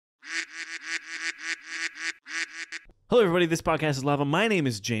Hello, everybody. This podcast is Lava. My name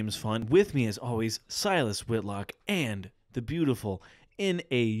is James Fun. With me, as always, Silas Whitlock and the beautiful, in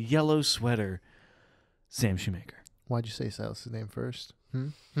a yellow sweater, Sam Shoemaker. Why'd you say Silas's name first?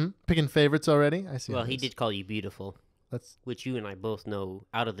 Picking favorites already? I see. Well, he did call you beautiful, That's which you and I both know.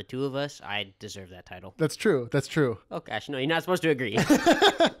 Out of the two of us, I deserve that title. That's true. That's true. Oh gosh, no, you're not supposed to agree.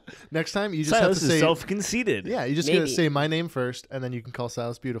 Next time, you just Silas have to say is self-conceited. Yeah, you just Maybe. gotta say my name first, and then you can call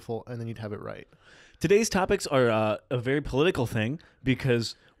Silas beautiful, and then you'd have it right. Today's topics are a very political thing,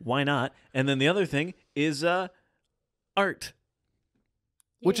 because why not? And then the other thing is art.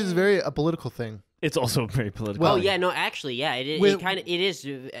 Which is a political thing. It's also very political. Oh yeah, no, actually, yeah, it is.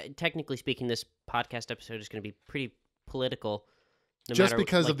 Technically speaking, this podcast episode is going to be pretty political. Just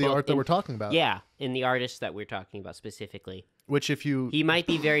because of the art that we're talking about. Yeah, in the artist that we're talking about specifically. Which, if you He might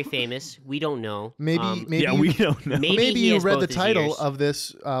be very famous. We don't know. maybe yeah, we don't know. maybe he you has read both the his title ears. of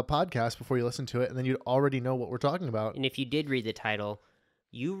this podcast before you listen to it, and then you'd already know what we're talking about. And if you did read the title,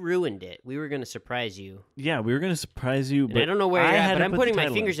 you ruined it. We were going to surprise you. Yeah, we were going to surprise you, And but I don't know where you're had at, but to I'm put putting the my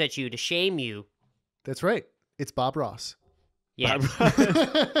title fingers in. at you to shame you. That's right. It's Bob Ross. Yeah.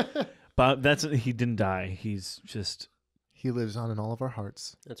 Bob, he didn't die. He's just... He lives on in all of our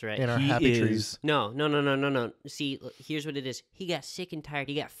hearts. That's right. In our He happy is- trees. No. See, look, here's what it is. He got sick and tired.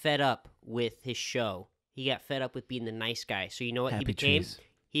 He got fed up with his show. He got fed up with being the nice guy. So you know what he Happy became? trees.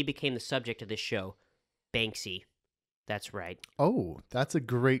 He became the subject of this show, Banksy. That's right. Oh, that's a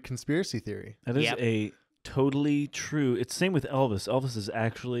great conspiracy theory. That is Yep. a totally true... It's same with Elvis. Elvis is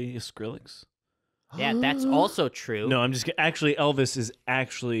actually a Skrillex. Yeah, that's also true. No, I'm just kidding. Actually, Elvis is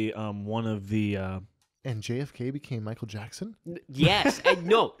actually one of the... And JFK became Michael Jackson? Yes. And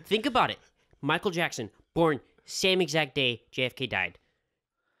no, think about it. Michael Jackson, born same exact day JFK died.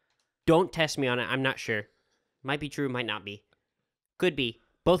 Don't test me on it. I'm not sure. Might be true, might not be. Could be.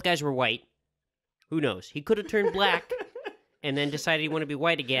 Both guys were white. Who knows? He could have turned black and then decided he wanted to be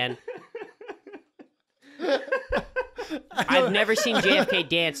white again. I've never seen JFK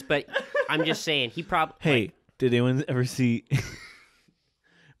dance, but I'm just saying he probably... Hey, did anyone ever see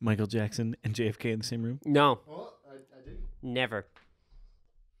Michael Jackson and JFK in the same room? No, Well, I didn't. never.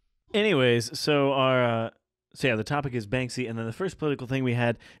 Anyways, so the topic is Banksy, and then the first political thing we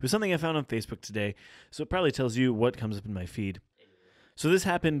had, it was something I found on Facebook today, so it probably tells you what comes up in my feed. So this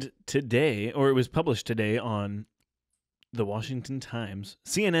happened today, or it was published today on the Washington Times.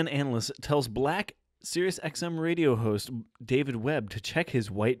 CNN analyst tells black Sirius XM radio host David Webb to check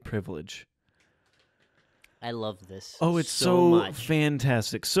his white privilege. I love this. Oh, it's so so much.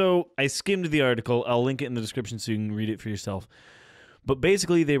 fantastic. So I skimmed the article. I'll link it in the description so you can read it for yourself. But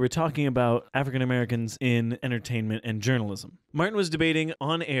basically, they were talking about African Americans in entertainment and journalism. Martin was debating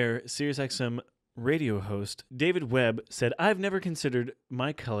on-air SiriusXM radio host David Webb said, "I've never considered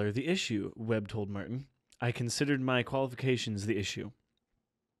my color the issue," Webb told Martin. "I considered my qualifications the issue."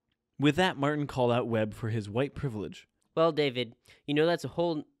 With that, Martin called out Webb for his white privilege. Well, David, you know that's a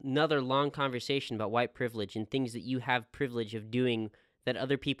whole nother long conversation about white privilege and things that you have privilege of doing that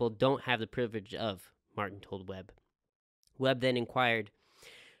other people don't have the privilege of, Martin told Webb. Webb then inquired,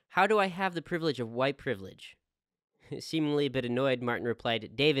 "How do I have the privilege of white privilege?" Seemingly a bit annoyed, Martin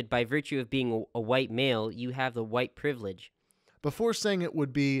replied, "David, by virtue of being a white male, you have the white privilege." Before saying it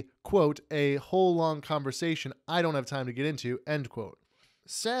would be, quote, a whole long conversation I don't have time to get into, end quote.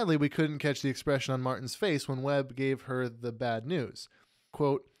 Sadly, we couldn't catch the expression on Martin's face when Webb gave her the bad news.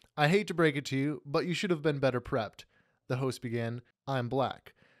 Quote, "I hate to break it to you, but you should have been better prepped." The host began, "I'm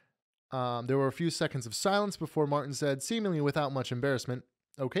black." There were a few seconds of silence before Martin said, seemingly without much embarrassment,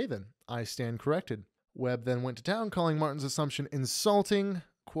 "Okay then, I stand corrected." Webb then went to town, calling Martin's assumption insulting.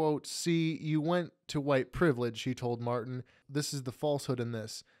 Quote, "See, you went to white privilege," he told Martin. "This is the falsehood in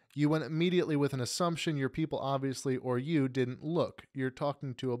this. You went immediately with an assumption your people obviously, or you, didn't look. You're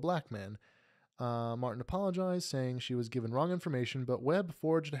talking to a black man." Martin apologized, saying she was given wrong information, but Webb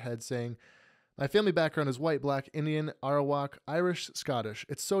forged ahead, saying, "My family background is white, black, Indian, Arawak, Irish, Scottish.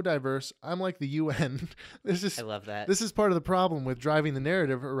 It's so diverse. I'm like the UN." I love that. This is part of the problem with driving the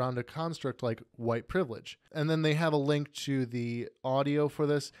narrative around a construct like white privilege. And then they have a link to the audio for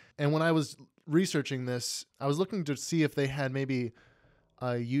this. And when I was researching this, I was looking to see if they had maybe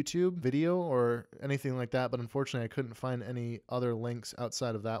a YouTube video or anything like that, but unfortunately I couldn't find any other links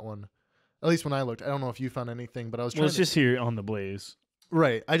outside of that one. At least when I looked. I don't know if you found anything, but I was trying Well, it's just here on the Blaze.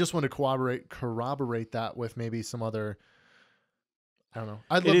 Right. I just want to corroborate that with maybe some other, I don't know.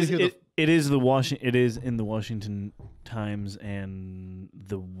 I'd love to hear It is in the Washington Times and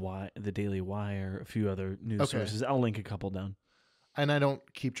the Daily Wire, a few other news sources. I'll link a couple down. and I don't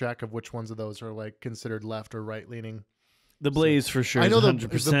keep track of which ones of those are like considered left or right leaning. The Blaze for sure I is know the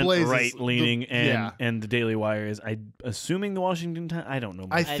 100% Blaze is right-leaning, yeah. and the Daily Wire is, assuming the Washington Times. I don't know.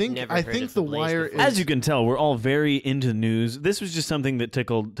 I I've think never I heard think of the the Blaze Wire before. is As you can tell, we're all very into news. This was just something that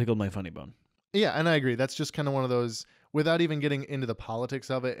tickled my funny bone. yeah, and I agree. That's just kind of one of those. Without even getting into the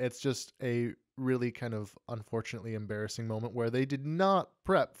politics of it, it's just a really kind of unfortunately embarrassing moment where they did not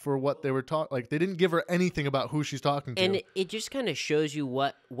prep for what they were talking. Like they didn't give her anything about who she's talking to. And it just kind of shows you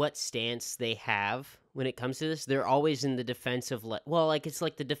what stance they have when it comes to this. They're always in the defensive, it's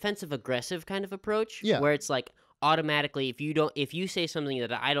like the defensive aggressive kind of approach. Yeah. Where it's like automatically, if you say something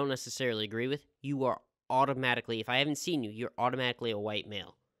that I don't necessarily agree with, you are automatically, if I haven't seen you, you're automatically a white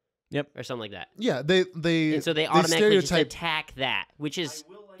male. Yep. Or something like that. Yeah, they And so they automatically just stereotype. attack that, which is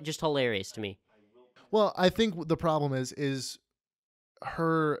just hilarious to me. Well, I think the problem is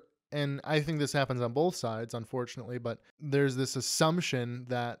her, and I think this happens on both sides, unfortunately. But there's this assumption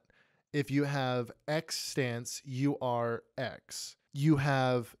that if you have X stance, you are X. You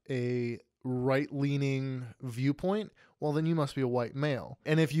have a right-leaning viewpoint. Well, then you must be a white male.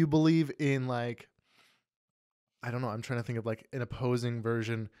 And if you believe in like, I don't know, I'm trying to think of like an opposing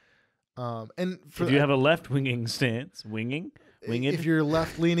version. And for If you have a left-winging stance, winged, if you're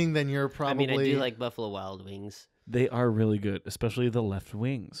left-leaning, then you're probably. I mean, I do like Buffalo Wild Wings. they are really good, especially the left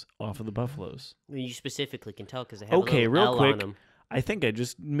wings off of the Buffaloes. I mean, you specifically can tell because they have Okay, a real little L quick. on them. I think I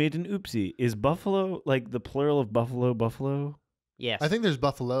just made an oopsie. Is buffalo like the plural of buffalo? Yes. I think there's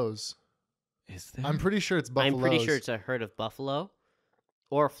buffaloes. Is there? I'm pretty sure it's buffaloes. I'm pretty sure it's a herd of buffalo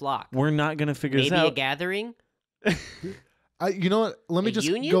or a flock. We're not gonna figure Maybe this a out. gathering. You know what? Let me A just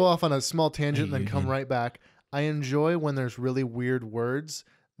union? go off on a small tangent and A then come union. right back. I enjoy when there's really weird words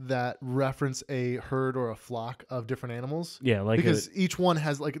that reference a herd or a flock of different animals. Yeah, like Because each one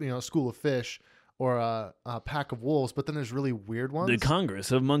has like, a school of fish or a pack of wolves, but then there's really weird ones. the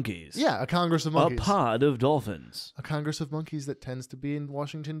Congress of Monkeys. Yeah, a congress of monkeys. A pod of dolphins. A congress of monkeys that tends to be in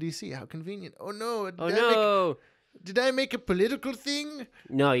Washington, D.C. How convenient. Oh, no. Oh no! Did I make a political thing?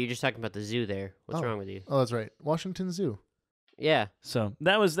 No, you're just talking about the zoo there. What's Oh. wrong with you? Oh, that's right. Washington Zoo. Yeah. So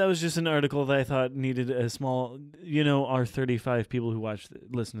that was just an article that I thought needed a small, our 35 people who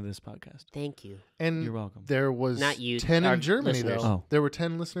listen to this podcast. Thank you. And You're welcome. there was Not you, 10 our in Germany, listeners. though. Oh. There were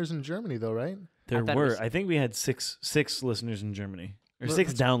 10 listeners in Germany, though, right? There thought it were. was- I think we had six listeners in Germany, or Well,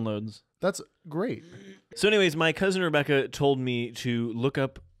 6 that's- downloads. That's great. So, anyways, my cousin Rebecca told me to look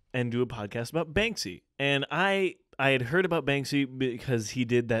up and do a podcast about Banksy, and I had heard about Banksy because he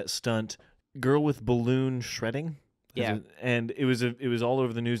did that stunt, girl with balloon shredding. Yeah. And it was all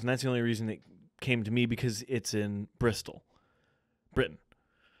over the news, and that's the only reason it came to me, because it's in Bristol, Britain.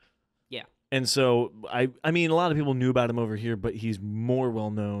 Yeah. And so I mean, a lot of people knew about him over here, but he's more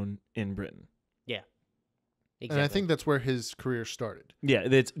well known in Britain. Exactly. And I think that's where his career started. Yeah,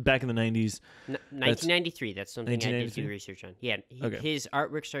 it's back in the 90s. 1993. That's something I did 1993? do research on. Yeah. Okay. His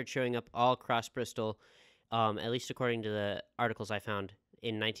artwork started showing up all across Bristol, at least according to the articles I found.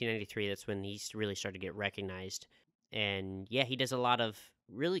 In 1993, that's when he really started to get recognized. And yeah, he does a lot of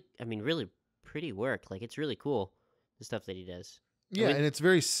really pretty work. Like, it's really cool, the stuff that he does. Yeah, mean- and it's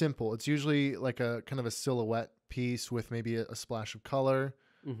very simple. It's usually like a kind of a silhouette piece with maybe a splash of color.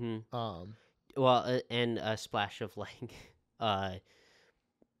 Mm-hmm. Um, Well, and a splash of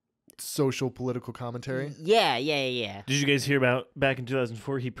social political commentary. Yeah. Did you guys hear about back in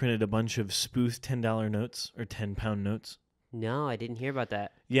 2004? He printed a bunch of spoof $10 notes or 10-pound notes. No, I didn't hear about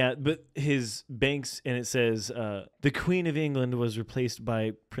that. Yeah, but his Banks, and it says, the Queen of England was replaced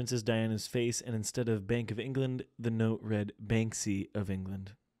by Princess Diana's face, and instead of Bank of England, the note read Banksy of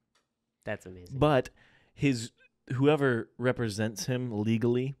England. That's amazing. But whoever represents him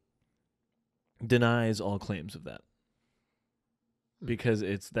legally denies all claims of that, because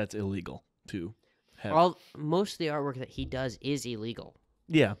that's illegal to have. Most of the artwork that he does is illegal.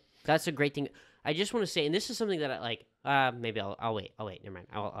 Yeah. That's a great thing. I just want to say, and this is something that I like. Maybe I'll wait. Never mind.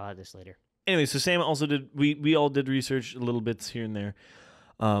 I'll add this later. Anyway, so Sam also did. We all did research, a little bits here and there.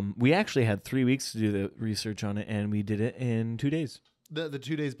 We actually had 3 weeks to do the research on it, and we did it in 2 days. The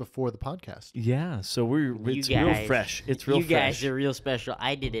 2 days before the podcast. Yeah, so it's You real guys- fresh. It's real You fresh. guys are real special.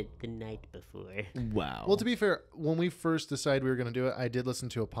 I did it the night before. Wow. Well, to be fair, when we first decided we were going to do it, I did listen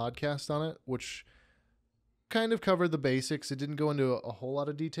to a podcast on it, which kind of covered the basics. It didn't go into a whole lot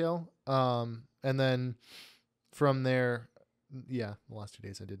of detail. And then from there, yeah, the last 2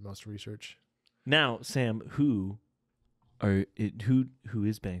 days I did most research. Now, Sam, who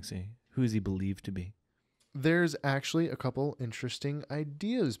is Banksy? Who is he believed to be? There's actually a couple interesting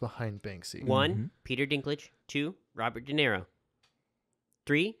ideas behind Banksy. 1, Mhm. Peter Dinklage. 2, Robert De Niro.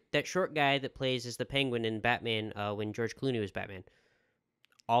 3, that short guy that plays as the Penguin in Batman when George Clooney was Batman.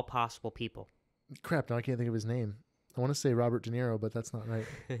 All possible people. Crap, now I can't think of his name. I want to say Robert De Niro, but that's not right.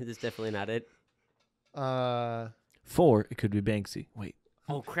 That's definitely not it. 4, it could be Banksy. Wait.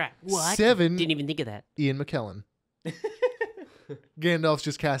 Oh crap! What? 7, Didn't even think of that. Ian McKellen. Gandalf's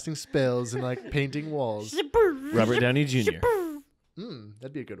just casting spells and like painting walls. Robert Downey Jr.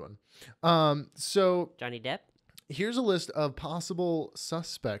 That'd be a good one. So Johnny Depp. here's a list of possible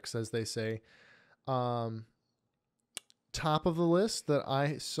suspects, as they say. Top of the list that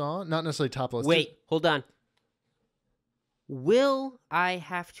I saw, not necessarily top of the list. Wait, hold on. Will I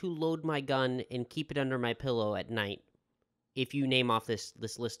have to load my gun and keep it under my pillow at night if you name off this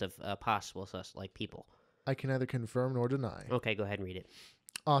list of possible people? I can neither confirm nor deny. Okay, go ahead and read it.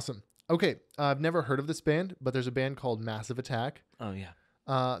 Awesome. Okay, I've never heard of this band, but there's a band called Massive Attack. Oh, yeah.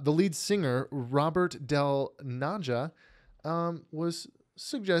 The lead singer, Robert Del Naja, was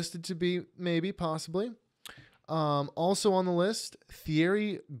suggested to be maybe, possibly. Also on the list,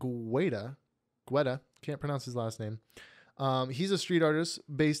 Thierry Guetta, can't pronounce his last name. He's a street artist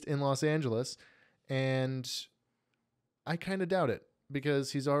based in Los Angeles, and I kind of doubt it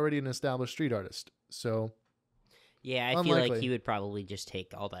because he's already an established street artist. So, yeah, I feel like he would probably just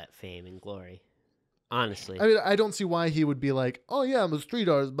take all that fame and glory. Honestly, I mean, I don't see why he would be like, "Oh yeah, I'm a street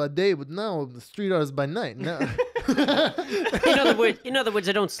artist by day, but now I'm a street artist by night." No. in other words,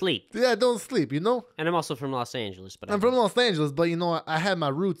 I don't sleep. Yeah, I don't sleep, you know. And I'm also from Los Angeles, but I'm from Los Angeles, but you know, I had my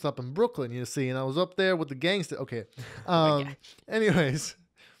roots up in Brooklyn, you see, and I was up there with the gangster. Okay. Anyways,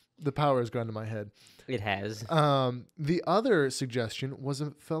 the power has gone to my head. It has. The other suggestion was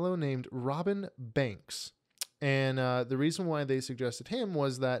a fellow named Robin Banks, and the reason why they suggested him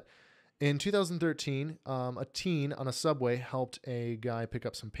was that in 2013, a teen on a subway helped a guy pick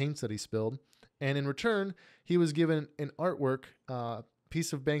up some paints that he spilled. And in return, he was given an artwork,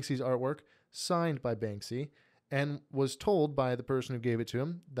 piece of Banksy's artwork, signed by Banksy, and was told by the person who gave it to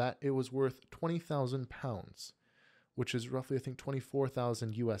him that it was worth 20,000 pounds, which is roughly, I think,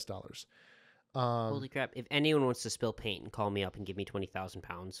 24,000 US dollars. Holy crap. If anyone wants to spill paint and call me up and give me 20,000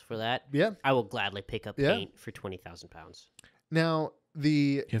 pounds for that, Yeah. I will gladly pick up paint for 20,000 pounds. Now,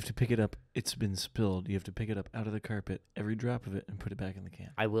 You have to pick it up. It's been spilled. You have to pick it up out of the carpet, every drop of it, and put it back in the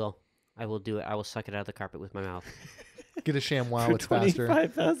can. I will do it. I will suck it out of the carpet with my mouth. get a ShamWow, For it's faster.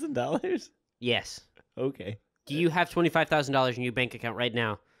 $25,000? Yes. Okay. Do you have $25,000 in your bank account right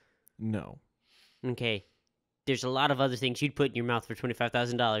now? No. Okay. There's a lot of other things you'd put in your mouth for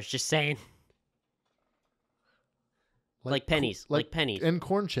 $25,000. Just saying. Like pennies. Like pennies. And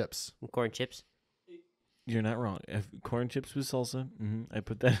corn chips. And corn chips. You're not wrong. If corn chips with salsa, I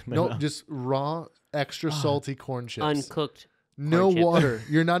put that in my No, mouth. just raw, extra salty corn chips. Uncooked. No corn chips. water.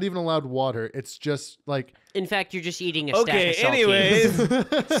 You're not even allowed water. It's just like... In fact, you're just eating a Okay, stack of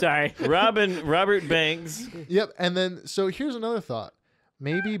saltines. anyways. Sorry. Robert Banks. Yep. And then, so here's another thought.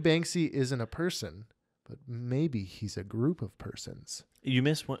 Maybe Banksy isn't a person, but maybe he's a group of persons. You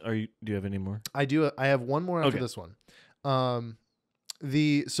missed one. Do you have any more? I do. I have one more after Okay. this one.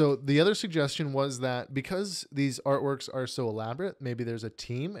 The other suggestion was that because these artworks are so elaborate, maybe there's a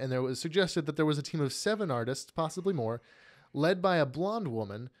team, and there was suggested that there was a team of 7 artists, possibly more, led by a blonde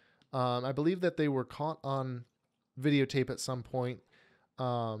woman. I believe that they were caught on videotape at some point,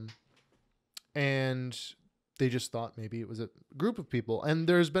 and they just thought maybe it was a group of people. And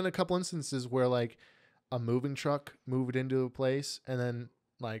there's been a couple instances where like a moving truck moved into a place, and then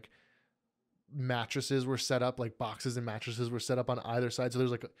like mattresses were set up, like boxes and mattresses were set up on either side. So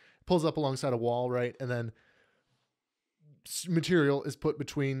there's like pulls up alongside a wall, right? And then material is put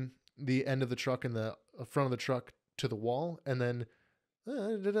between the end of the truck and the front of the truck to the wall. And then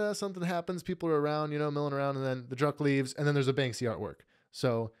something happens. People are around, milling around, and then the truck leaves, and then there's a Banksy artwork.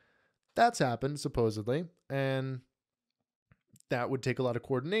 So that's happened supposedly. And that would take a lot of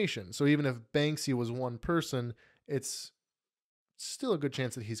coordination. So even if Banksy was one person, it's still a good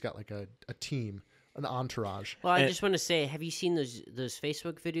chance that he's got like a team, an entourage. Well, I just want to say, have you seen those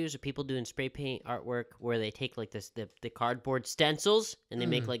Facebook videos of people doing spray paint artwork where they take like the cardboard stencils and they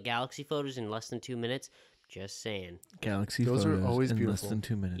make like galaxy photos in less than 2 minutes? Just saying. Galaxy Those photos are always in beautiful. less than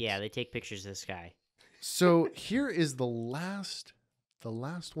 2 minutes. Yeah, they take pictures of the sky. So here is the last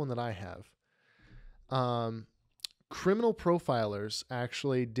one that I have. Criminal profilers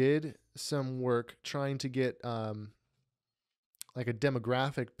actually did some work trying to get like a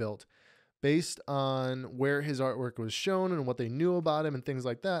demographic built based on where his artwork was shown and what they knew about him and things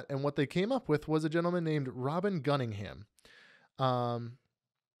like that. And what they came up with was a gentleman named Robin Gunningham.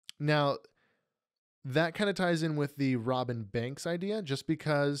 Now, that kind of ties in with the Robin Banks idea, just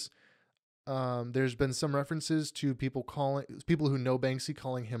because there's been some references to people who know Banksy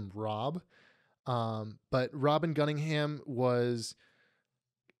calling him Rob. But Robin Gunningham was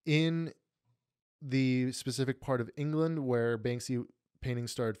in the specific part of England where Banksy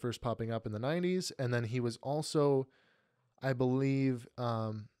paintings started first popping up in the 90s. And then he was also, I believe,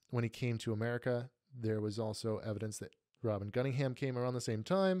 when he came to America, there was also evidence that Robin Gunningham came around the same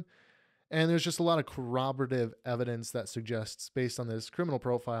time. And there's just a lot of corroborative evidence that suggests, based on this criminal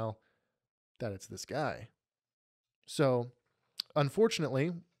profile, that it's this guy. So,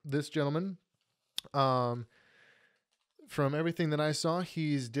 unfortunately, this gentleman, from everything that I saw,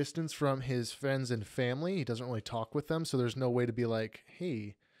 he's distanced from his friends and family. He doesn't really talk with them, so there's no way to be like,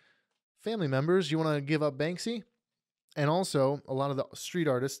 hey, family members, you want to give up Banksy? And also, a lot of the street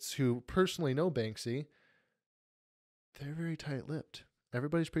artists who personally know Banksy, they're very tight-lipped.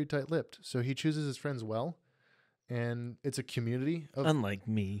 Everybody's pretty tight-lipped. So he chooses his friends well, and it's a community of... Unlike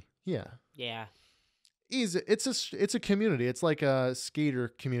me. Yeah. Yeah. It's a community. It's like a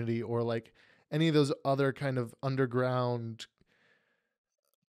skater community, or like any of those other kind of underground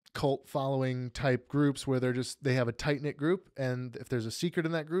cult following type groups where they have a tight-knit group, and if there's a secret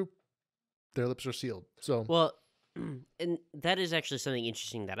in that group, their lips are sealed. So Well, and that is actually something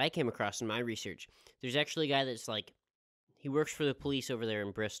interesting that I came across in my research. There's actually a guy that's like, he works for the police over there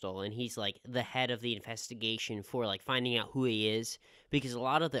in Bristol, and he's like the head of the investigation for like finding out who he is, because a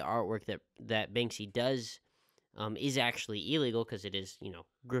lot of the artwork that Banksy does is actually illegal because it is,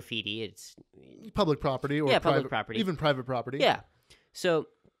 graffiti. It's public property, or public property, even private property. Yeah. So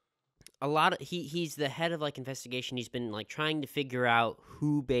a lot of he's the head of like investigation. He's been like trying to figure out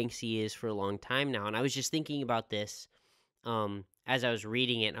who Banksy is for a long time now, and I was just thinking about this as I was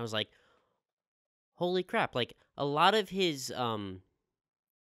reading it, and I was like, holy crap, like a lot of his a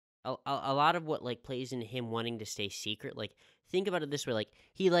lot of what like plays into him wanting to stay secret, like think about it this way, like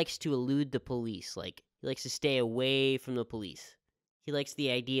he likes to elude the police, like he likes to stay away from the police. He likes the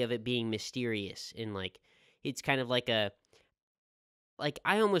idea of it being mysterious, and like it's kind of like I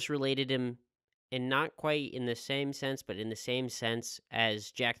almost related him, and not quite in the same sense, but in the same sense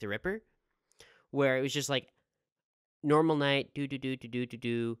as Jack the Ripper, where it was just like normal night,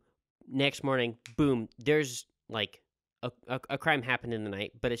 do. Next morning, boom, there's like a crime happened in the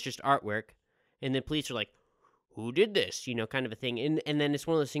night, but it's just artwork. And the police are like, who did this? Kind of a thing. And then it's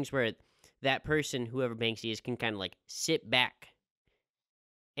one of those things where that person, whoever Banksy is, can kind of like sit back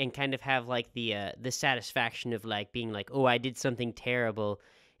and kind of have like the satisfaction of like being like, oh, I did something terrible.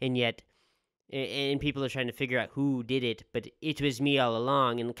 And yet, and people are trying to figure out who did it, but it was me all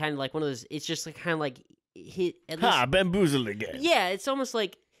along. And kind of like one of those, it's just like kind of like, bamboozled again. Yeah, it's almost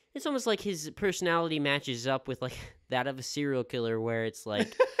like his personality matches up with like that of a serial killer, where it's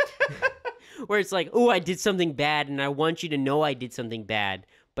like oh, I did something bad, and I want you to know I did something bad,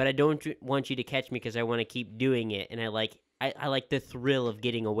 but I don't want you to catch me because I want to keep doing it, and I like the thrill of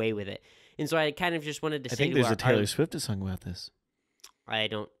getting away with it. And so I kind of just wanted to say, I think there's a Taylor Swift song about this. I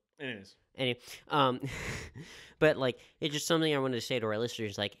don't. It is. Anyway, but like it's just something I wanted to say to our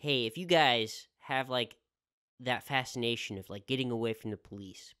listeners, like, hey, if you guys have like that fascination of like getting away from the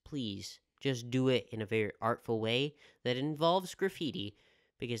police, please just do it in a very artful way that involves graffiti,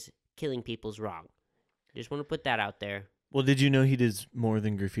 because killing people's wrong. Just want to put that out there. Well, did you know he does more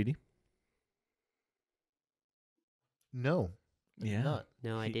than graffiti? No. I did not.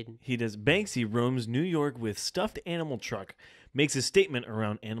 No, I didn't. He does. Banksy roams New York with stuffed animal truck, makes a statement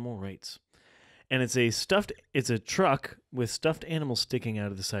around animal rights. And it's a truck with stuffed animals sticking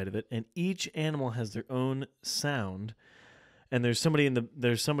out of the side of it, and each animal has their own sound. And there's somebody in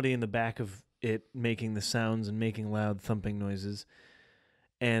the back of it making the sounds and making loud thumping noises.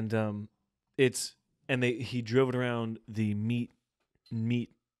 And he drove it around the meat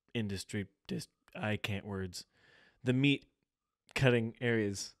industry. I can't words. The meat cutting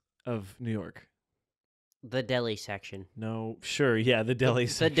areas of New York. The deli section. No, sure, yeah, the deli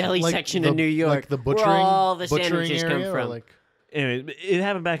section. The deli section in New York. Like the butchering, where all the sandwiches area, come from. Like... Anyway, it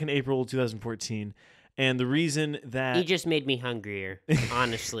happened back in April 2014, and the reason that he just made me hungrier.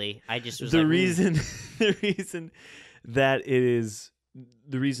 Honestly, I just was the reason that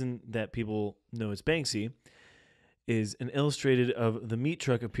people know it's Banksy is an illustrated of the meat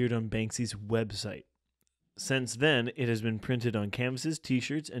truck appeared on Banksy's website. Since then, it has been printed on canvases,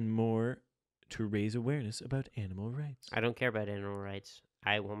 T-shirts, and more to raise awareness about animal rights. I don't care about animal rights.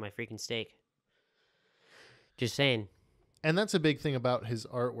 I want my freaking steak. Just saying. And that's a big thing about his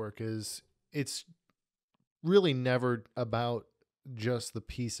artwork, is it's really never about just the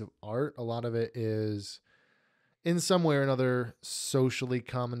piece of art. A lot of it is in some way or another social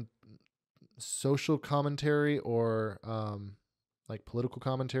commentary, or like political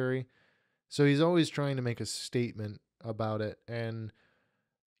commentary. So he's always trying to make a statement about it. And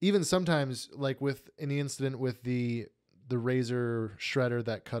even sometimes, like with any incident with the the razor shredder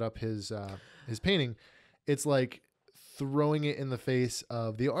that cut up his painting, it's like throwing it in the face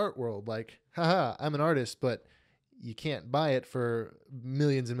of the art world. Like, haha, I'm an artist, but you can't buy it for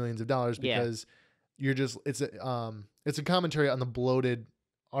millions and millions of dollars because you're just it's a commentary on the bloated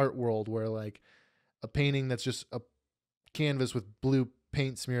art world where like a painting that's just a canvas with blue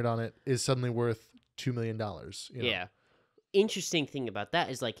paint smeared on it is suddenly worth $2 million. You know? Yeah. Interesting thing about that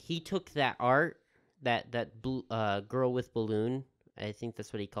is like he took that art, that girl with balloon, I think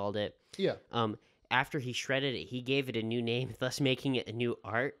that's what he called it. Yeah. After he shredded it, he gave it a new name, thus making it a new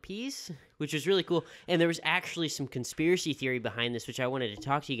art piece, which was really cool. And there was actually some conspiracy theory behind this, which I wanted to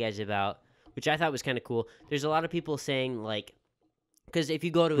talk to you guys about, which I thought was kind of cool. There's a lot of people saying, like, because if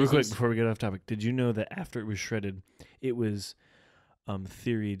you go to real quick before we get off topic, did you know that after it was shredded, it was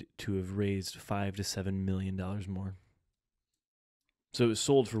theoried to have raised $5 to $7 million more? So it was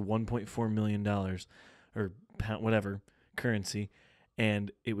sold for $1.4 million or pound, whatever currency.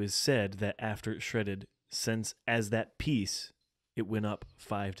 And it was said that after it shredded, since as that piece, it went up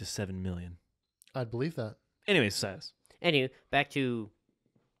 $5 to $7 million. I'd believe that. Anyways, Silas. Anyway, back to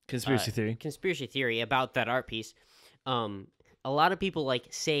Conspiracy theory. Conspiracy theory about that art piece. A lot of people like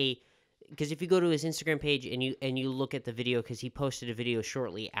say, because if you go to his Instagram page and you look at the video, because he posted a video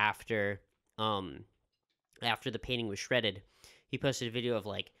shortly after the painting was shredded, he posted a video of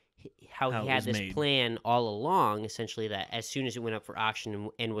like how he had this plan all along, essentially, that as soon as it went up for auction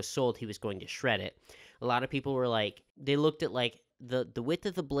and was sold, he was going to shred it. A lot of people were like, they looked at like the width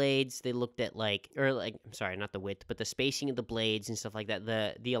of the blades, they looked at like, or like, I'm sorry, not the width, but the spacing of the blades and stuff like that,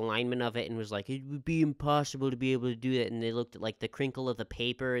 the alignment of it, and was like, it would be impossible to be able to do that. And they looked at like the crinkle of the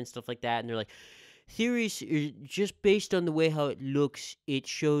paper and stuff like that, and they're like, theories just based on the way how it looks, it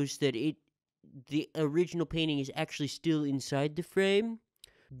shows that the original painting is actually still inside the frame,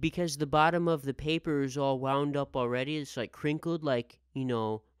 because the bottom of the paper is all wound up already. It's like crinkled, like, you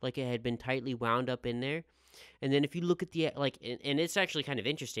know, like it had been tightly wound up in there. And then if you look at the, like, and it's actually kind of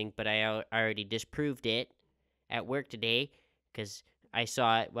interesting, but I already disproved it at work today because I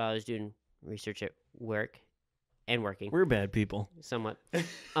saw it while I was doing research at work and working. We're bad people. Somewhat.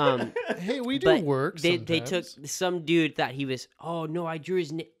 Hey, we do work They sometimes. took, some dude thought he was, oh no, I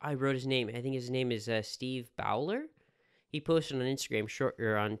wrote his name. I think his name is Steve Bowler. He posted on Instagram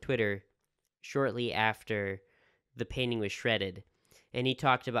or on Twitter shortly after the painting was shredded, and he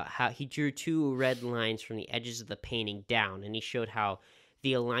talked about how he drew two red lines from the edges of the painting down, and he showed how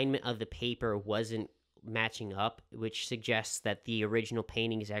the alignment of the paper wasn't matching up, which suggests that the original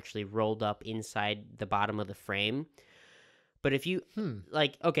painting is actually rolled up inside the bottom of the frame. But if you,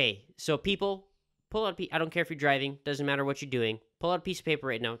 like, okay, so people, pull out I don't care if you're driving, doesn't matter what you're doing, pull out a piece of paper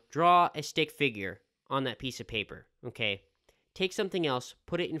right now, draw a stick figure on that piece of paper, okay? Take something else,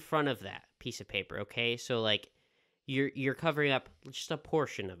 put it in front of that piece of paper, okay? So, like, you're covering up just a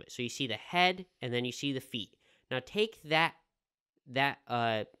portion of it. So you see the head, and then you see the feet. Now take that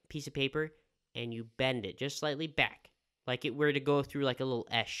piece of paper, and you bend it just slightly back, like it were to go through like a little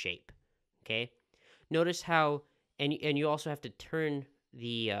S shape, okay? Notice how, and you also have to turn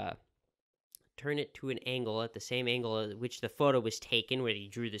it to an angle, at the same angle at which the photo was taken, where you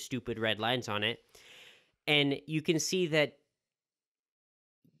drew the stupid red lines on it. And you can see that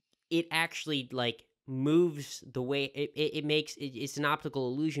it actually like moves the way it makes it's an optical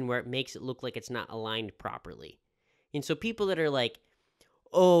illusion where it makes it look like it's not aligned properly. And so people that are like,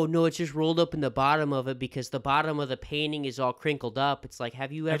 oh no, it's just rolled up in the bottom of it because the bottom of the painting is all crinkled up. It's like,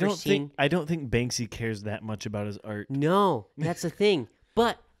 have you ever seen? I don't think Banksy cares that much about his art. No, that's the thing.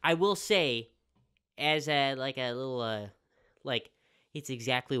 But I will say, as a little it's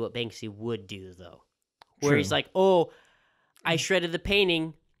exactly what Banksy would do though. Where he's like, oh, I shredded the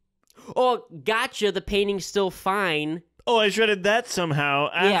painting. Oh, gotcha, the painting's still fine. Oh, I shredded that somehow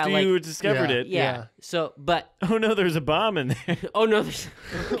after you discovered it. Yeah. So, but... Oh, no, there's a bomb in there. Oh, no, there's...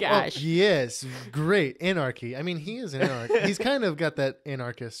 Oh, gosh. Oh, yes, great. Anarchy. I mean, he is an anarchist. He's kind of got that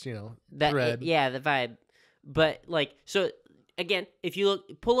anarchist, thread. Yeah, the vibe. But, like, so, again, if you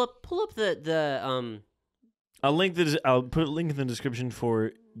look... Pull up the I'll put a link in the description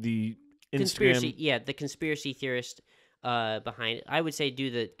for the Instagram. The conspiracy theorist behind it. I would say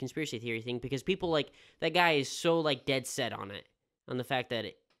do the conspiracy theory thing because people like that guy is so like dead set on it, on the fact that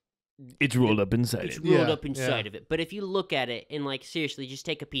it's rolled up inside it's it. rolled up inside of it. But if you look at it and like seriously, just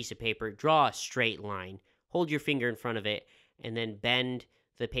take a piece of paper, draw a straight line, hold your finger in front of it, and then bend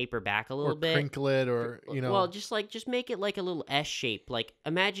the paper back a little bit, crinkle it, or well, just make it like a little S shape. Like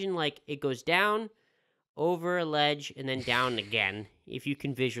imagine like it goes down, over a ledge, and then down again. if you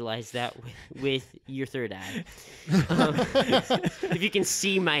can visualize that with your third eye. If you can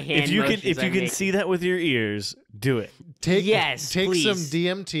see my hand If you motions I'm can making. see that with your ears, do it. Take some please.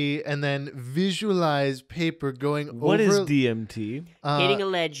 DMT and then visualize paper going What over. is DMT? Hitting a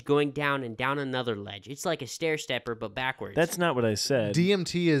ledge, going down and down another ledge. It's like a stair stepper, but backwards. That's not what I said.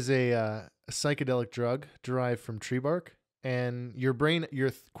 DMT is a psychedelic drug derived from tree bark, and your brain,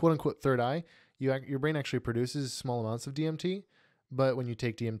 your quote unquote third eye, your brain actually produces small amounts of DMT, but when you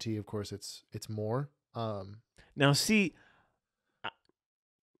take DMT, of course, it's more. Now, see.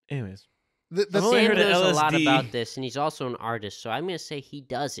 Anyways, The I've only Sam heard of knows a lot LSD. about this, and he's also an artist, so I'm going to say he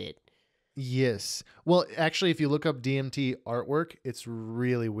does it. Yes. Well, actually, if you look up DMT artwork, it's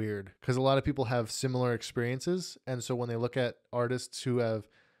really weird because a lot of people have similar experiences. And so when they look at artists who have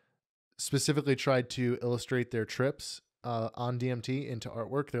specifically tried to illustrate their trips on DMT into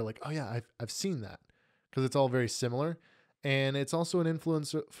artwork, they're like, oh, yeah, I've seen that because it's all very similar. And it's also an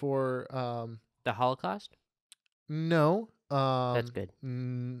influence for The Holocaust? no. That's good.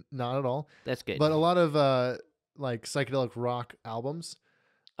 Not at all. That's good. But a lot of like psychedelic rock albums.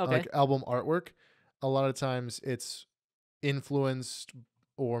 Okay. Like album artwork, a lot of times it's influenced,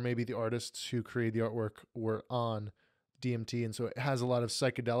 or maybe the artists who created the artwork were on DMT, and so it has a lot of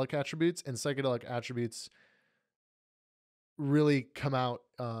psychedelic attributes, and psychedelic attributes really come out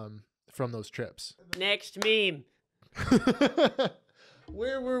from those trips. Next meme.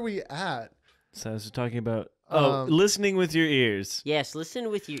 Where were we at? so I was talking about Um, listening with your ears. Yes, listen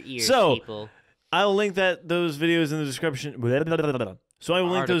with your ears, So, people. I'll link those videos in the description. So I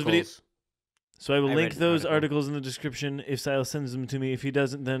will link those videos. Articles. So I will I link read an those article. articles in the description if Silas sends them to me. If he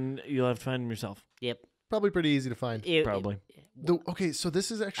doesn't, then you'll have to find them yourself. Yep. Probably pretty easy to find. Probably. Okay, so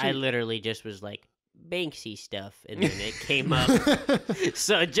this is I actually. literally just was like, Banksy stuff, and then it came up.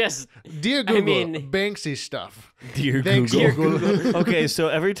 So just, Dear Google, mean- Banksy stuff. Dear Thanks, Google. Google. Okay, so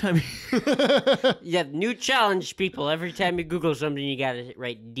every time yeah, new challenge, people. Every time you Google something, you got to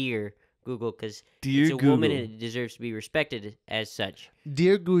write Dear Google, because Dear it's a woman Google. and it deserves to be respected as such.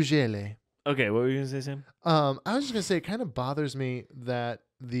 Dear Gugele. Okay, what were you gonna say, Sam? I was just gonna say it kind of bothers me that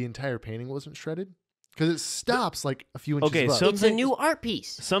the entire painting wasn't shredded because it stops like a few inches Okay, above. so- It's a new art piece.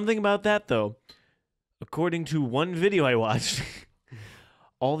 Something about that though. According to one video I watched,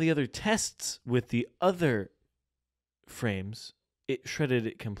 all the other tests with the other frames, it shredded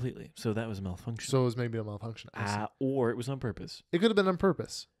it completely. So that was a malfunction. So it was maybe a malfunction. I see. Or it was on purpose. It could have been on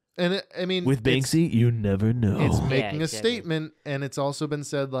purpose. And I mean, With Banksy, you never know. it's Yeah, making a exactly. statement, and it's also been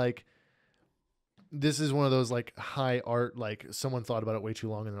said like this is one of those like high art, like someone thought about it way too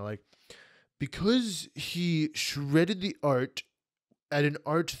long, and they're like, because he shredded the art at an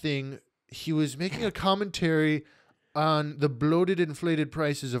art thing, he was making a commentary on the bloated, inflated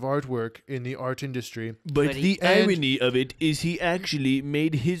prices of artwork in the art industry. But the and- irony of it is he actually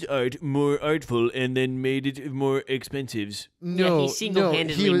made his art more artful and then made it more expensive. No, Yeah, he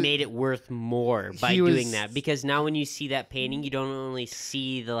single-handedly no, he was, made it worth more by he doing was- that, because now when you see that painting, you don't only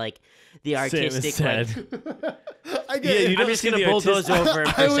see the Sam is artistic sad. I get Yeah, it. you I'm don't just see gonna the bulldoze artistic- over it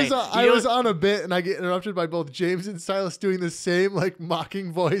for I a was second. I You was don't- on a bit and I get interrupted by both James and Silas doing the same like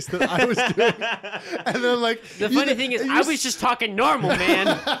mocking voice that I was doing, and then I'm like, The funny thing is, I was just talking normal,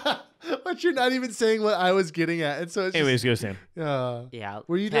 man. but you're not even saying what I was getting at, and so it's Anyways, go Sam. just, Yeah,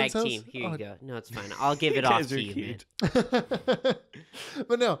 Were you done, tag Silas? team. Here Oh. you go. No, it's fine. I'll give it You off guys to are you, man. cute.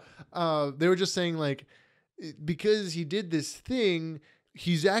 but no, they were just saying like because he did this thing,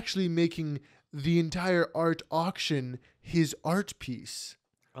 he's actually making the entire art auction his art piece.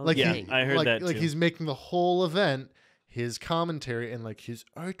 Oh, Like Yeah, dang. I heard like, that like too. he's making the whole event his commentary and like his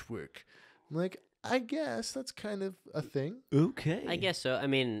artwork. I'm like, I guess that's kind of a thing. Okay. I guess so. I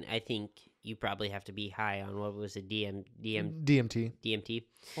mean, I think you probably have to be high on what was it, DMT. DMT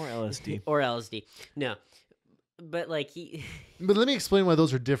Or LSD. or LSD. No, but like he. But let me explain why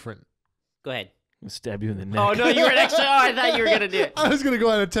those are different. Go ahead. I'll stab you in the neck. Oh no, you were next. Oh, I thought you were gonna do it. I was gonna go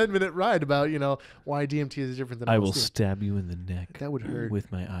on a 10-minute ride about why DMT is different than I will LSD. stab you in the neck. That would hurt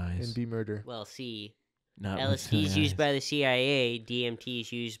with my eyes. and be murder. Well, see, Not with LSD my is used eyes. by the CIA. DMT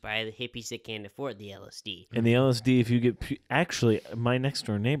is used by the hippies that can't afford the LSD. And the LSD, if you get actually, my next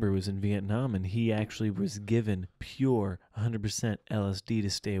door neighbor was in Vietnam, and he actually was given pure 100% LSD to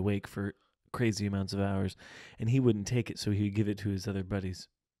stay awake for crazy amounts of hours, and he wouldn't take it, so he would give it to his other buddies.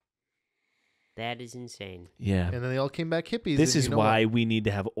 That is insane. Yeah. And then they all came back hippies. This and is you know why what? we need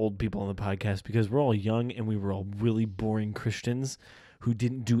to have old people on the podcast, because we're all young and we were all really boring Christians who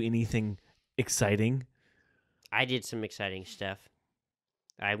didn't do anything exciting. I did some exciting stuff.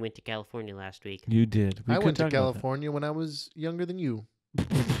 I went to California last week. You did. We I could went to talk about that. California when I was younger than you.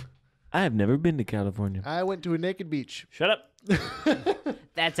 I have never been to California. I went to a naked beach. Shut up.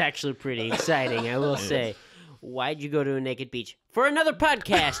 That's actually pretty exciting, I will say. Why'd you go to a naked beach? For another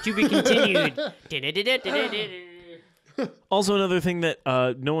podcast to be continued. Also, another thing that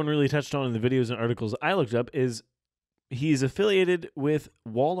no one really touched on in the videos and articles I looked up is he's affiliated with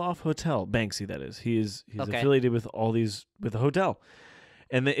Waldorf Hotel, Banksy, that is. He's Okay. affiliated with all these, with the hotel.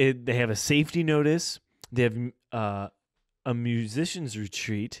 And they have a safety notice. They have a musician's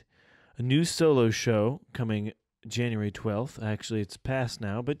retreat, a new solo show coming January 12th. Actually, it's past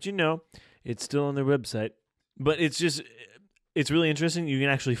now, but it's still on their website. But it's really interesting. You can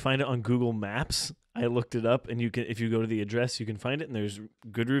actually find it on Google Maps. I looked it up, and if you go to the address, you can find it, and there's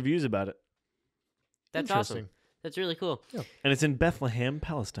good reviews about it. That's awesome. That's really cool. Yeah. And it's in Bethlehem,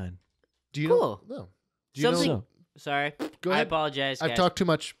 Palestine. Do you Cool. know? No. Do you know? Sorry. Go I ahead. apologize, guys. I've talked too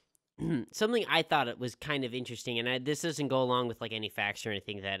much. Something I thought it was kind of interesting, and this doesn't go along with like any facts or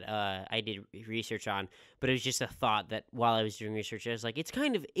anything that I did research on, but it was just a thought that while I was doing research, I was like,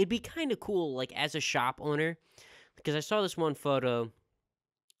 it'd be kind of cool, like as a shop owner, because I saw this one photo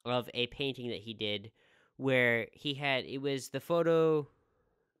of a painting that he did where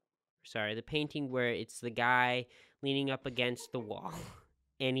the painting where it's the guy leaning up against the wall,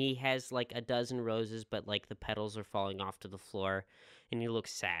 and he has like a dozen roses, but like the petals are falling off to the floor, and he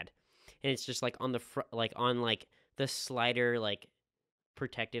looks sad. And it's just like on the on the slider like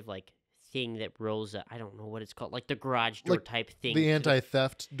protective like thing that rolls up. I don't know what it's called, like the garage door Like type thing. The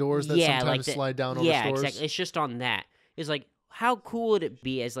anti-theft doors that sometimes slide down over yeah, stores. exactly. It's just on that. It's like, how cool would it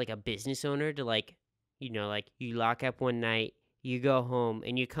be as like a business owner to like, like you lock up one night, you go home,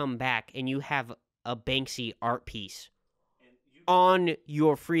 and you come back, and you have a Banksy art piece on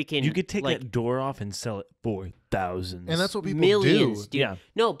your freaking. You could take that door off and sell it for thousands. And that's what people millions, do. dude. Yeah.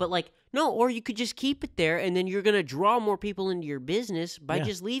 No, but or you could just keep it there, and then you're gonna draw more people into your business by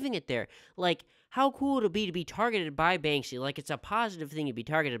just leaving it there. Like, how cool would it be to be targeted by Banksy? Like, it's a positive thing to be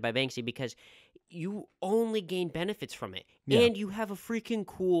targeted by Banksy because you only gain benefits from it, and you have a freaking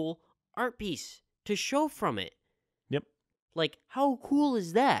cool art piece to show from it. Yep. Like, how cool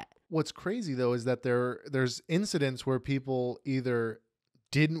is that? What's crazy though is that there's incidents where people either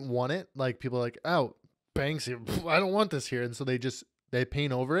didn't want it, like people are like, oh, Banksy, I don't want this here, and so they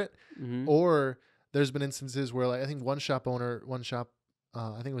paint over it. Mm-hmm. Or there's been instances where, like, I think one shop,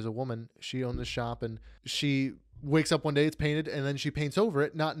 I think it was a woman, she owned the shop, and she wakes up one day, it's painted, and then she paints over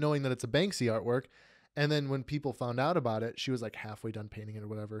it, not knowing that it's a Banksy artwork. And then when people found out about it, she was like halfway done painting it or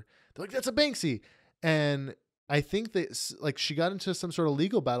whatever. They're like, that's a Banksy. And I think that like she got into some sort of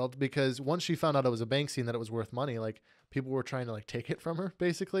legal battle because once she found out it was a Banksy and that it was worth money, like people were trying to like take it from her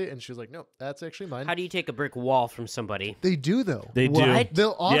basically. And she was like, no, that's actually mine. How do you take a brick wall from somebody? They do though. They do. What?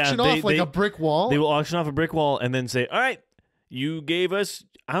 They'll auction off like a brick wall. They will auction off a brick wall and then say, all right, you gave us,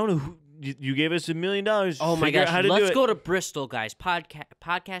 I don't know who, you gave us $1 million. Oh my Figure out gosh, how to do let's it. go to Bristol, guys.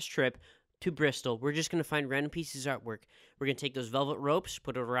 Podcast trip to Bristol. We're just going to find random pieces of artwork. We're going to take those velvet ropes,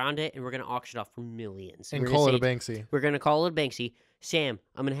 put it around it, and we're going to auction off for millions. and We're call it gonna a say Banksy. We're going to call it a Banksy. Sam,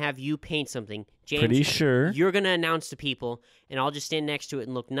 I'm going to have you paint something. James, Pretty sure. you're going to announce to people, and I'll just stand next to it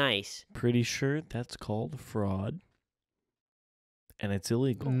and look nice. Pretty sure that's called fraud. And it's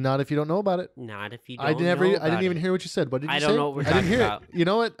illegal. Not if you don't know about it. Not if you don't I know about didn't even it. hear what you said. What did you I say? don't know what we're I didn't talking hear about. it. You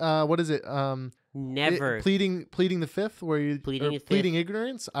know what? What is it? Never. Pleading the fifth, where you Pleading the fifth. pleading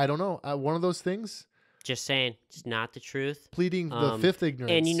ignorance. I don't know. One of those things. Just saying, it's not the truth. Pleading the fifth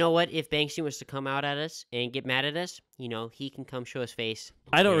ignorance. And you know what? If Banksy was to come out at us and get mad at us, he can come show his face.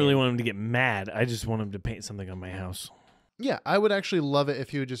 I don't really And- want him to get mad. I just want him to paint something on my house. Yeah, I would actually love it if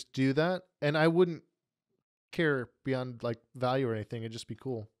he would just do that, and I wouldn't care beyond like value or anything. It'd just be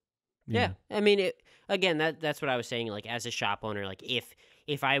cool. Yeah, I mean, again, that's what I was saying. Like, as a shop owner, like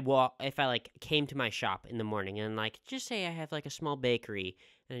if I like came to my shop in the morning and like just say I have like a small bakery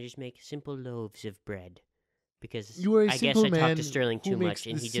and I just make simple loaves of bread because You are a I guess simple I talk man to Sterling who too makes much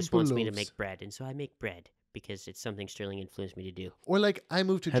and the he just simple wants me to loaves. make bread, and so I make bread because it's something Sterling influenced me to do. Or like I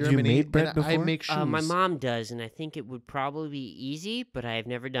moved to Have you Germany made bread and I before? make shoes. My mom does, and I think it would probably be easy, but I have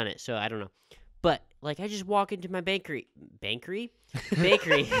never done it, so I don't know. But like, I just walk into my bakery, and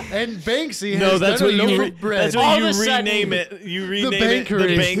Banksy No, has that's done what a you loaf re- of bread. that's All what of you a sudden- rename it. You rename it Bankery.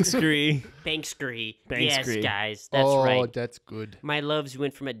 the Bankscree. Bankscree. Bankscree. Yes, guys, that's oh, right. that's good. My loaves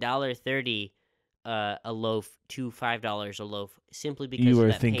went from $1.30 a loaf to $5 a loaf simply because You of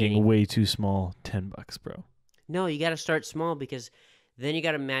are that thinking painting. way too small. $10, bro. No, you got to start small because then you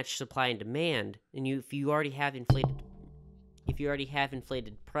got to match supply and demand. And if you already have inflated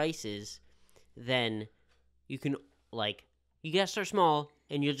prices, then you got to start small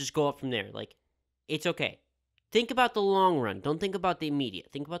and you'll just go up from there. Like, it's okay. Think about the long run. Don't think about the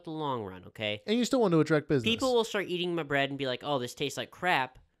immediate. Think about the long run, okay? And you still want to attract business. People will start eating my bread and be like, oh, this tastes like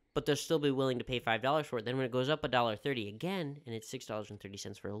crap, but they'll still be willing to pay $5 for it. Then when it goes up $1.30 again, and it's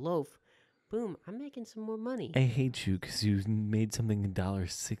 $6.30 for a loaf, boom, I'm making some more money. I hate you because you made something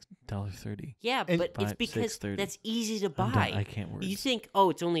 $1.30. Yeah, And- but it's Five, because 6.30. that's easy to I'm buy. done. I can't words. You think, oh,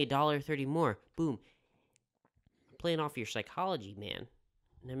 it's only $1.30 more. Boom. I'm playing off your psychology, man.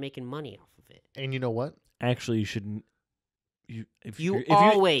 And I'm making money off of it. And you know what? Actually, you shouldn't. You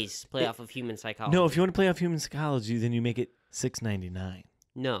always play off of human psychology. No, if you want to play off human psychology, then you make it $6.99.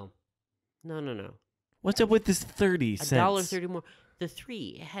 No. What's up with this 30 cents? $1.30 more. The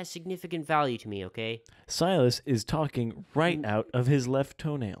 3, it has significant value to me, okay? Silas is talking right out of his left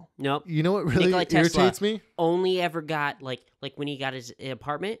toenail. Nope. You know what really Nikola Tesla irritates me? only ever got, like when he got his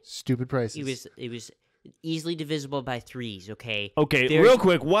apartment, Stupid prices. it was easily divisible by 3s, okay? Okay, There's- real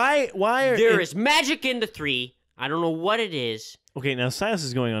quick, why are There is magic in the 3. I don't know what it is. Okay, now Silas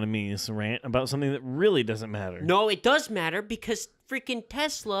is going on a meaningless rant about something that really doesn't matter. No, it does matter because freaking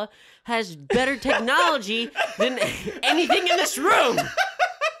Tesla has better technology than anything in this room.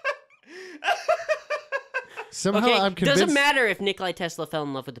 Somehow Okay, I'm convinced. doesn't matter if Nikola Tesla fell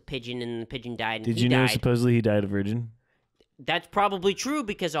in love with the pigeon and the pigeon died. And Did he you know died. supposedly he died a virgin? That's probably true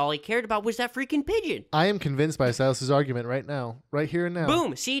because all he cared about was that freaking pigeon. I am convinced by Silas's argument right now, right here and now.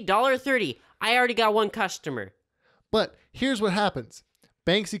 Boom. See, $1.30. I already got one customer. But here's what happens.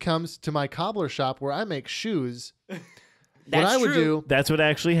 Banksy comes to my cobbler shop where I make shoes. That's what I would true. do, That's what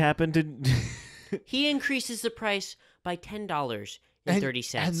actually happened to. He increases the price by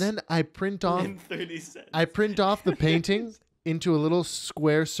 $10.30. and then I print off 30 cents. I print off the painting into a little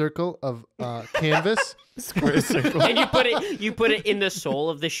square circle of canvas. Square circle. And you put it in the sole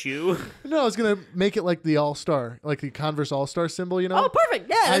of the shoe. No, I was gonna make it like the All-Star, like the Converse All-Star symbol, you know? Oh, perfect.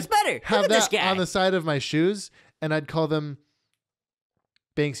 Yeah, that's I'd better. Look Have at this that guy. on the side of my shoes, and I'd call them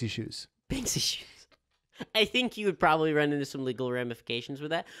Banksy shoes. Banksy shoes. I think you would probably run into some legal ramifications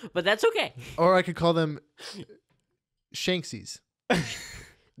with that, but that's okay. Or I could call them Shanksies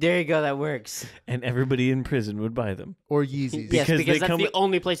There you go. That works. And everybody in prison would buy them. or Yeezys. Yes, Because because they that's come the with-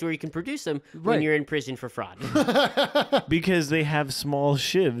 only place where you can produce them when Right. you're in prison for fraud. Because they have small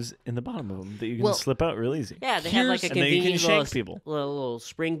shivs in the bottom of them that you can Well, slip out real easy. Yeah, they have like a And then you can convenient shank little, people. little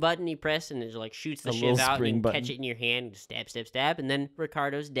spring button you press and it like shoots the A shiv little out and spring you button. catch it in your hand, stab, stab, stab, and then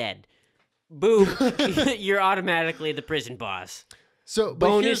Ricardo's dead. Boom. You're automatically the prison boss. So, but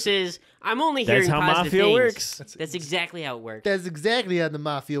here's- Bonuses. I'm only That's hearing how positive mafia things. works. That's exactly how it works. That's exactly how the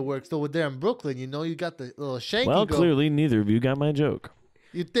mafia works. Over there in Brooklyn, you know, you got the little shanky. Well, go. clearly neither of you got my joke.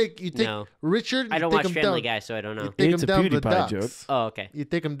 You take No. Richard. I you don't take watch him Family down, Guy, so I don't know. You take It's him a down to the PewDiePie docks. joke. Oh, okay. You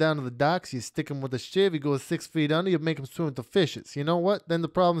take him down to the docks. You stick him with a shiv. He goes 6 feet under. You make him swim with the fishes. You know what? Then the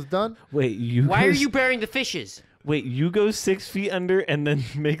problem's done. Wait, you Why go are you burying the fishes? Wait, you go 6 feet under and then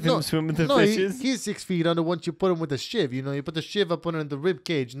make them swim with the no, fishes? he's 6 feet under once you put him with a shiv. You know, you put the shiv up under the rib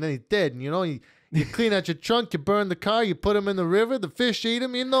cage, and then he's dead. And, you know, you clean out your trunk, you burn the car, you put him in the river, the fish eat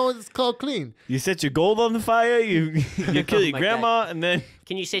him. You know, it's called clean. You set your gold on the fire, you kill your my grandma, and then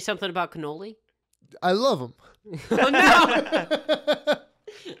Can you say something about cannoli? I love him. Oh, no!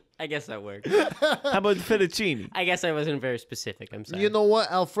 I guess that worked. how about fettuccine? I guess I wasn't very specific. I'm sorry. You know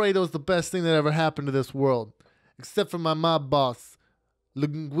what? Alfredo's the best thing that ever happened to this world, except for my mob boss,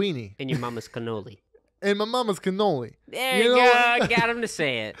 Linguini, And your mama's cannoli. and my mama's cannoli. There You you, know go. what? Got him to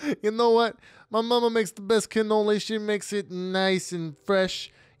say it. You know what? My mama makes the best cannoli. She makes it nice and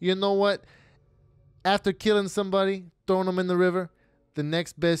fresh. You know what? After killing somebody, throwing them in the river, the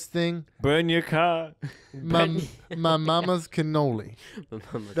next best thing, Burn your car. my mama's cannoli.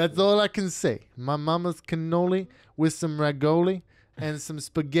 That's all I can say. My mama's cannoli with some ragoli and some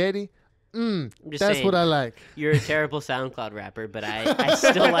spaghetti. I'm just That's saying, what I like. You're a terrible SoundCloud rapper, but I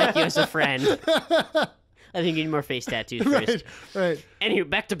still like you as a friend. I think you need more face tattoos first. Right, right. Anyway,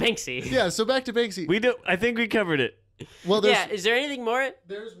 back to Banksy. Yeah, so back to Banksy. I think we covered it. Well, there's, Yeah, is there anything more?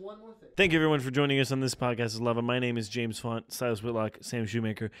 there's one more thing. Thank you, everyone, for joining us on this podcast of Lava. My name is James Font, Silas Whitlock, Sam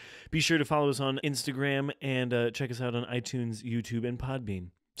Shoemaker. Be sure to follow us on Instagram and check us out on iTunes, YouTube, and Podbean.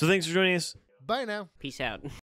 So thanks for joining us. Bye now. Peace out.